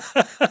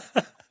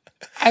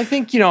 I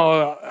think,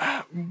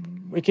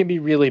 it can be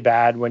really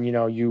bad when,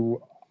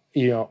 you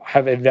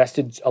have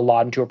invested a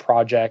lot into a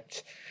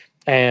project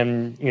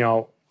and,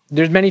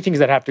 there's many things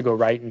that have to go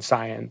right in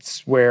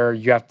science where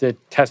you have to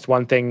test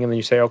one thing and then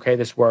you say, okay,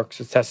 this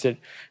works. Let's test it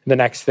the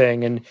next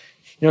thing. And,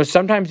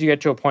 sometimes you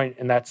get to a point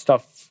and that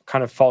stuff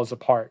kind of falls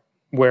apart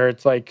where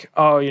it's like,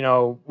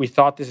 oh, we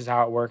thought this is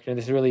how it worked and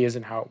this really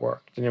isn't how it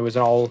worked. And it was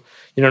all,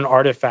 an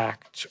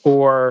artifact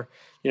or,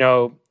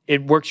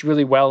 it works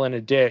really well in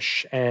a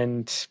dish,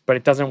 but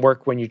it doesn't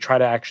work when you try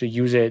to actually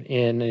use it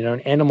in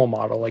an animal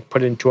model, like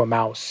put it into a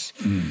mouse.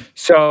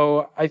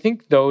 So I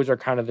think those are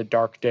kind of the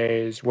dark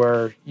days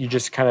where you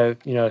just kind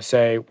of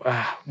say,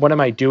 what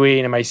am I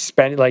doing? Am I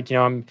spending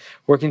I'm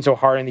working so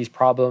hard on these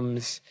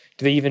problems?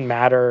 Do they even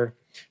matter?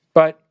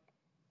 But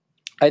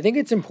I think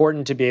it's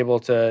important to be able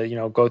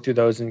to go through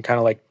those and kind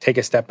of like take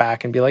a step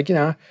back and be like,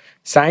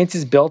 science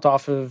is built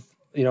off of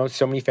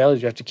so many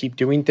failures. You have to keep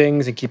doing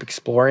things and keep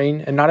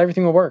exploring, and not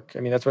everything will work.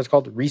 I mean, that's what it's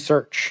called,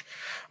 research.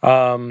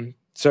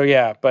 So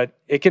yeah, but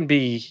it can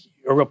be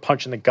a real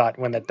punch in the gut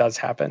when that does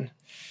happen.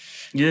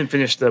 You didn't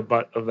finish the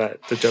butt of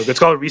the joke. It's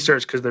called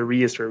research because the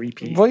re is for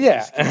repeat. Well,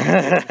 yeah.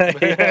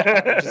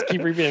 Just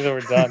keep repeating until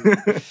we're done.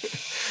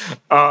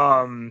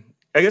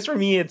 I guess for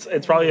me, it's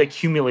probably an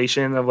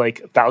accumulation of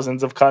like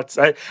thousands of cuts.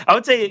 I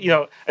would say,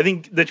 I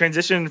think the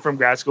transition from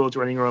grad school to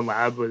running your own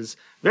lab was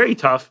very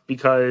tough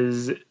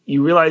because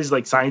you realize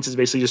like science is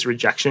basically just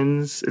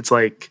rejections. It's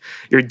like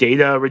your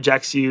data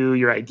rejects you,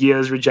 your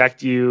ideas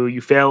reject you,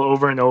 you fail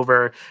over and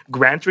over,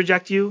 grants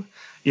reject you.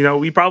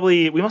 We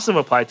must have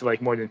applied to like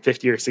more than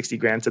 50 or 60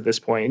 grants at this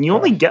point, and you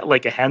only get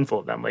like a handful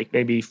of them, like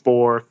maybe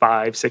 4,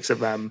 5, 6 of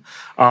them.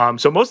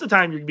 So most of the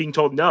time you're being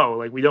told no,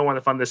 like we don't want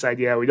to fund this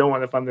idea, we don't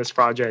want to fund this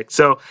project.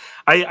 So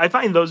I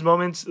find those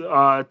moments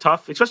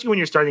tough, especially when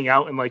you're starting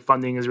out and like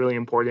funding is really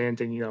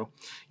important, and you're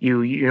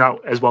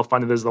not as well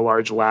funded as the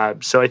large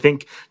labs. So I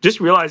think just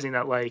realizing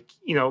that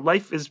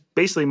life is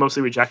basically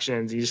mostly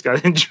rejections. You just got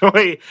to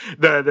enjoy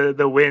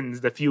the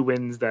wins, the few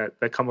wins that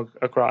come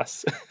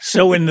across.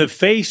 So in the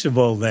face of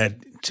all that,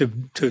 to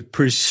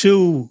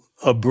pursue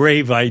a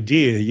brave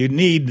idea, you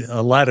need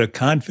a lot of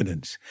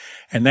confidence.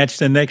 And that's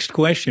the next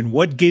question.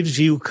 What gives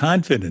you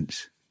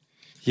confidence?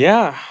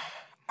 Yeah,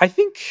 I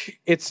think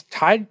it's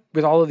tied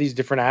with all of these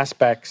different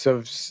aspects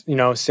of,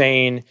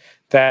 saying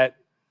that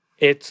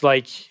it's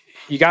like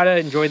you got to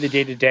enjoy the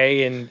day to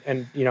day,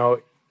 and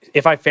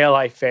if I fail,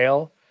 I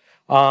fail.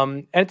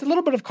 And it's a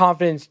little bit of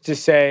confidence to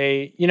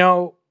say,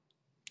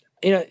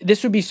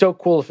 this would be so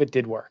cool if it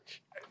did work.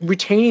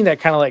 Retaining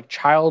that kind of like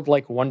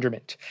childlike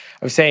wonderment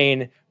of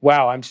saying,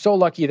 wow, I'm so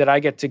lucky that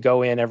I get to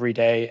go in every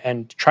day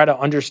and try to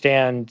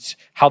understand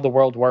how the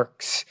world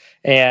works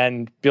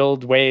and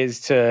build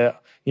ways to,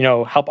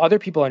 help other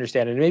people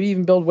understand it, and maybe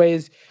even build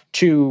ways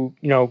to,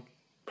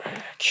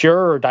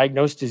 cure or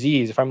diagnose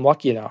disease if I'm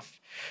lucky enough.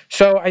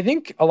 So I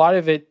think a lot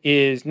of it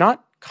is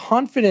not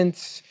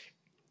confidence,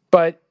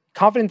 but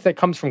confidence that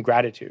comes from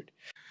gratitude.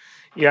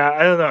 Yeah,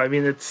 I don't know. I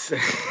mean, it's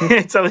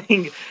it's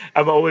something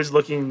I'm always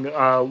looking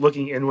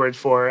inward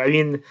for. I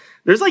mean,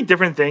 there's like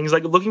different things,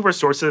 like looking for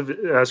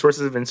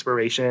sources of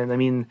inspiration. I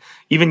mean,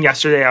 even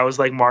yesterday I was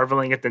like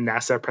marveling at the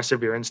NASA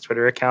Perseverance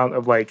Twitter account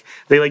of like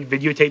they like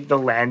videotaped the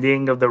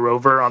landing of the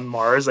rover on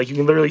Mars. Like you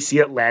can literally see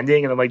it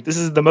landing, and I'm like, this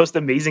is the most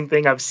amazing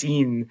thing I've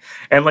seen.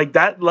 And like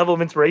that level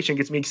of inspiration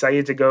gets me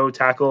excited to go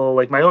tackle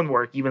like my own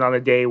work, even on a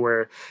day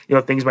where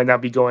things might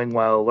not be going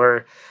well.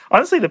 Or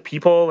honestly, the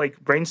people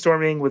like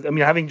brainstorming with. I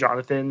mean, having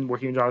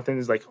working with Jonathan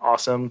is like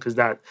awesome because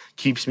that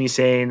keeps me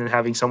sane, and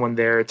having someone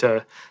there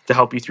to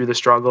help you through the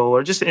struggle,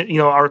 or just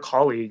our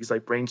colleagues,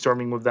 like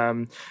brainstorming with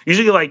them.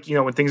 Usually, like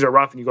when things are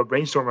rough and you go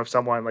brainstorm with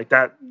someone like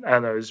that, I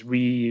don't know, is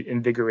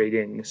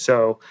reinvigorating.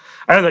 So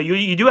I don't know.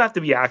 You do have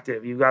to be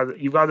active. You've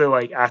got to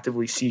like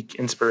actively seek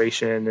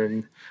inspiration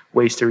and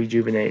ways to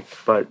rejuvenate.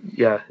 But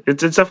yeah,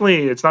 it's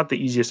definitely it's not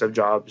the easiest of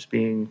jobs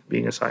being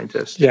a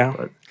scientist. Yeah.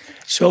 But.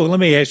 So let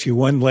me ask you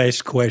one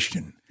last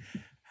question.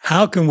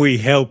 How can we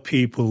help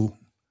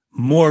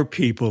more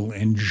people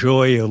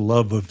enjoy a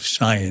love of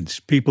science,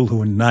 people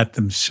who are not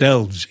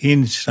themselves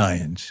in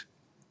science?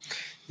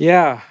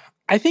 Yeah,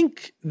 I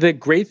think the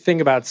great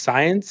thing about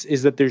science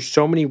is that there's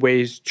so many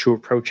ways to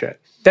approach it.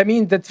 That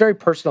means that's very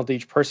personal to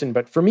each person.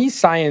 But for me,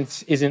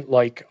 science isn't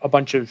like a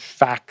bunch of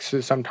facts.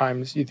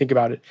 Sometimes you think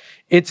about it.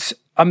 It's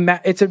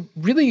a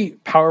really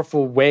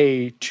powerful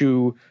way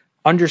to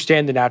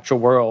understand the natural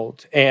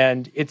world.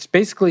 And it's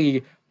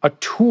basically a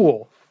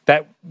tool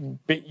that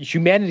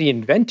humanity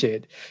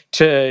invented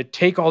to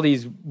take all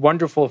these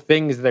wonderful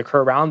things that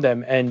occur around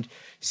them and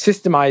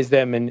systemize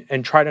them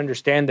and try to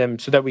understand them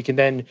so that we can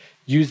then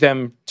use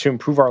them to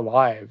improve our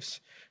lives.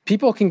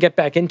 People can get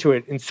back into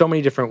it in so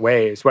many different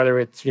ways, whether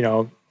it's,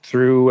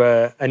 through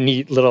a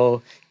neat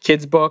little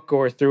kid's book,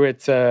 or through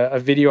it's a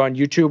video on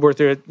YouTube, or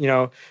through,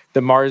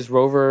 the Mars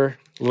rover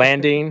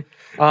landing.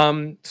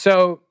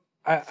 So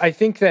I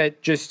think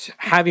that just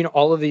having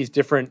all of these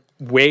different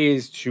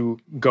ways to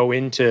go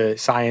into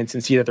science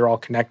and see that they're all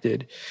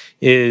connected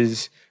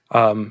is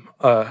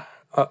a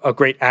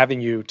great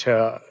avenue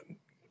to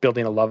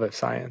building a love of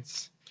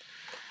science.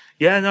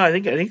 Yeah, no, I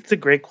think it's a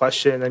great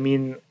question. I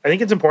mean, I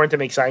think it's important to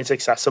make science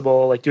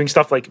accessible, like doing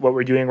stuff like what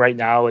we're doing right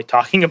now, like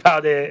talking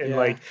about it and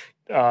like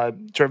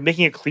sort of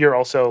making it clear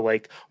also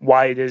like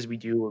why it is we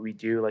do what we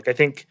do. Like I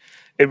think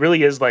it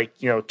really is like,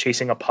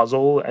 chasing a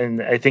puzzle.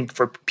 And I think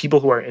for people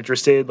who are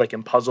interested like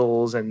in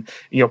puzzles and,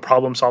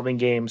 problem solving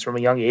games from a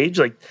young age,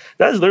 like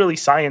that is literally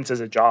science as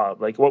a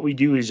job. Like what we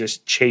do is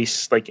just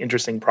chase like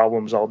interesting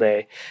problems all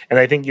day. And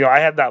I think, I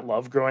had that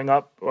love growing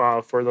up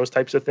for those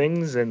types of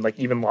things and like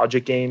even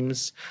logic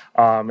games.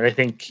 And I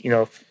think,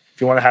 if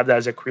you want to have that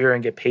as a career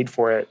and get paid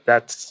for it,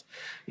 that's,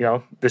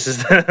 this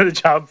is the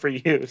job for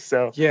you.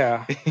 So,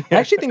 yeah, I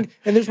actually think,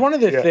 and there's one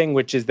other thing,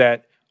 which is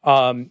that,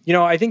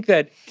 I think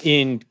that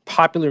in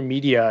popular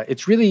media,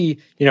 it's really,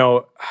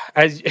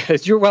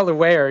 as you're well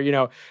aware,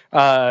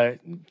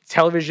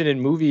 television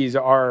and movies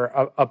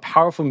are a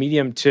powerful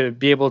medium to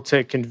be able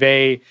to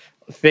convey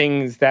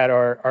things that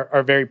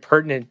are very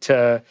pertinent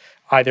to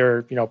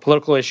either,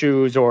 political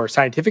issues or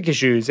scientific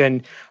issues.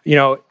 And,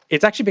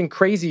 it's actually been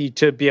crazy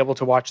to be able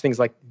to watch things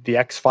like The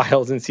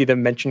X-Files and see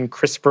them mention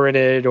CRISPR in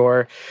it.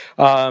 Or,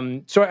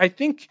 so I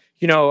think,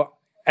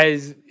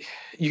 as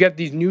you get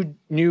these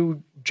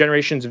new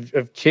generations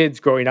of kids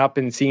growing up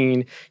and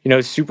seeing,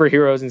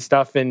 superheroes and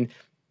stuff. And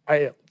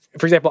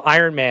for example,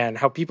 Iron Man,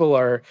 how people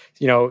are,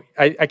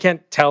 I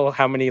can't tell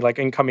how many like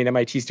incoming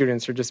MIT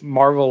students are just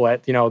marvel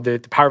at,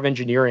 the power of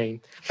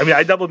engineering. I mean,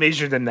 I double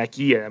majored in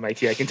mechie at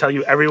MIT. I can tell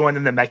you everyone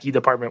in the mechie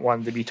department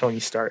wanted to be Tony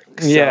Stark.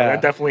 So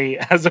that definitely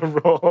has a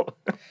role.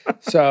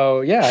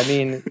 So, yeah, I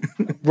mean,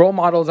 role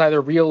models,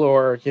 either real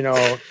or,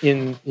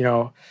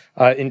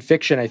 in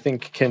fiction, I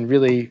think can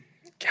really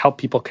help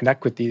people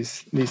connect with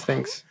these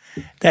things.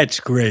 That's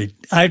great.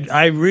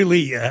 I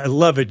really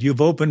love it.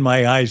 You've opened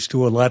my eyes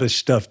to a lot of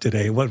stuff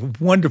today. What a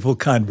wonderful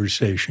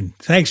conversation.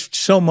 Thanks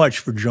so much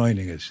for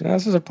joining us.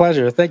 This is a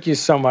pleasure. Thank you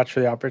so much for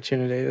the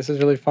opportunity. This is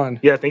really fun.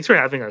 Yeah, thanks for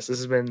having us. This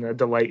has been a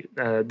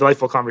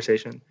delightful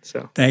conversation.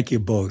 So thank you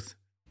both.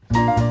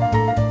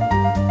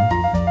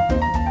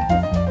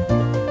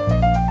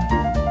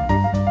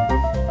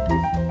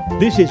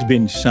 This has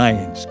been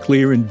Science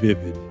Clear and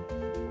Vivid.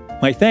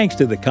 My thanks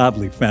to the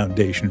Kavli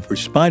Foundation for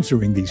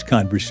sponsoring these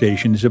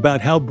conversations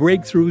about how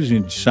breakthroughs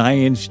in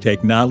science,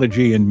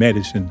 technology, and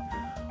medicine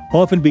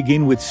often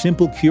begin with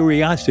simple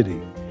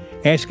curiosity,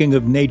 asking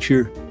of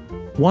nature,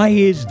 why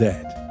is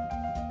that?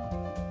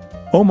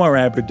 Omar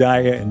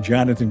Abadaya and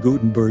Jonathan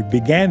Gutenberg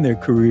began their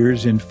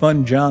careers in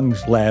Fun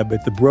Zhang's lab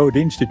at the Broad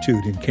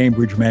Institute in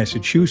Cambridge,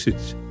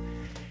 Massachusetts.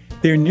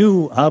 Their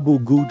new Abu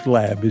Ghut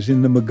lab is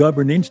in the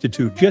McGovern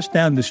Institute just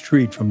down the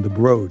street from the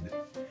Broad.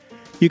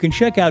 You can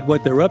check out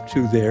what they're up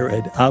to there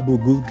at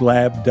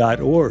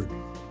abugootlab.org.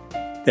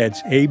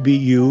 That's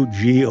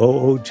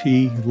ABUGOOT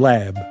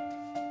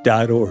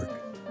lab.org.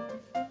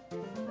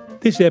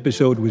 This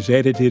episode was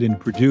edited and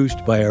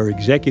produced by our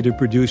executive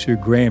producer,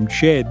 Graham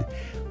Chedd,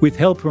 with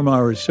help from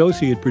our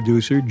associate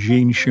producer,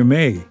 Jean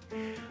Chimay.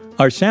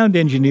 Our sound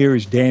engineer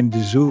is Dan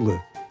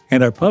Dzula,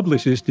 and our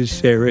publicist is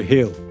Sarah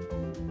Hill.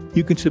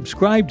 You can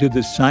subscribe to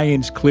the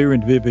Science Clear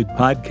and Vivid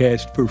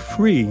podcast for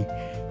free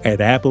at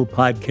Apple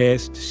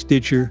Podcasts,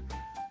 Stitcher,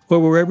 or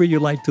wherever you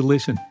like to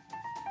listen.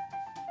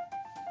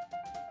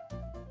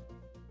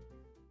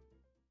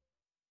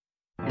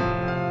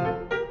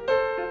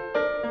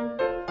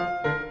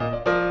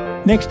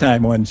 Next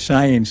time on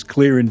Science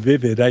Clear and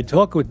Vivid, I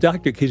talk with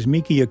Dr.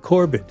 Kizzmekia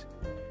Corbett.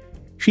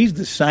 She's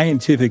the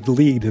scientific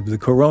lead of the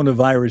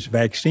coronavirus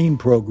vaccine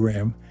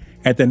program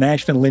at the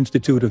National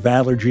Institute of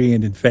Allergy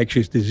and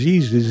Infectious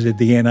Diseases at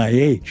the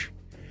NIH.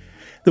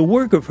 The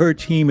work of her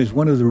team is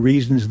one of the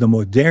reasons the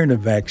Moderna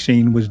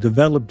vaccine was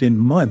developed in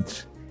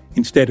months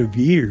instead of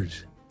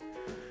years.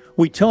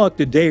 We talked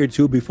a day or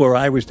two before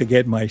I was to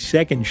get my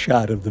second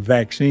shot of the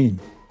vaccine.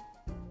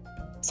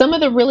 Some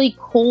of the really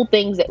cool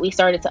things that we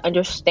started to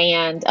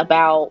understand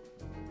about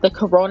the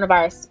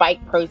coronavirus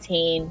spike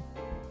protein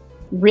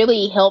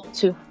really helped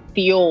to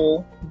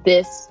fuel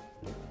this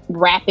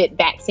rapid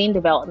vaccine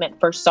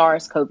development for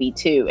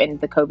SARS-CoV-2 and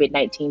the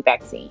COVID-19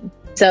 vaccine.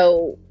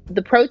 So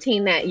the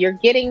protein that you're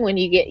getting when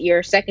you get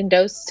your second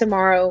dose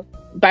tomorrow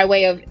by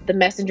way of the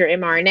messenger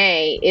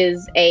mRNA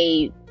is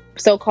a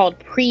so-called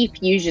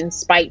pre-fusion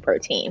spike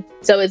protein.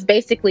 So it's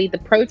basically the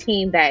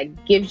protein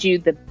that gives you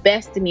the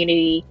best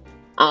immunity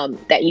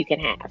that you can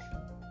have.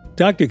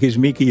 Dr.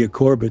 Kizzmekia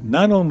Corbett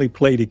not only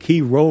played a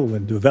key role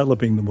in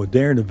developing the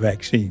Moderna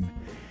vaccine,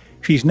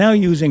 she's now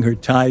using her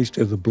ties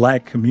to the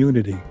Black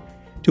community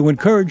to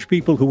encourage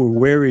people who are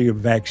wary of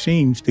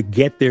vaccines to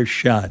get their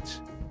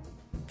shots.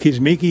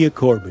 Kizzmekia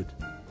Corbett,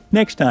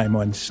 next time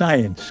on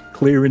Science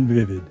Clear and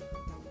Vivid.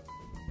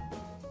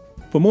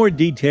 For more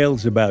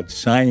details about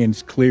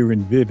Science Clear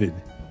and Vivid,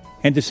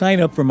 and to sign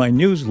up for my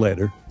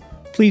newsletter,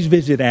 please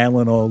visit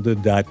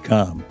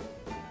alanalda.com.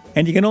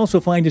 And you can also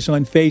find us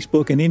on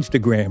Facebook and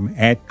Instagram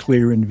at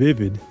Clear and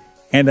Vivid,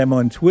 and I'm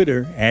on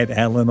Twitter at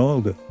Alan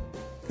Alda.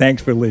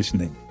 Thanks for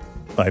listening.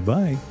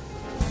 Bye-bye.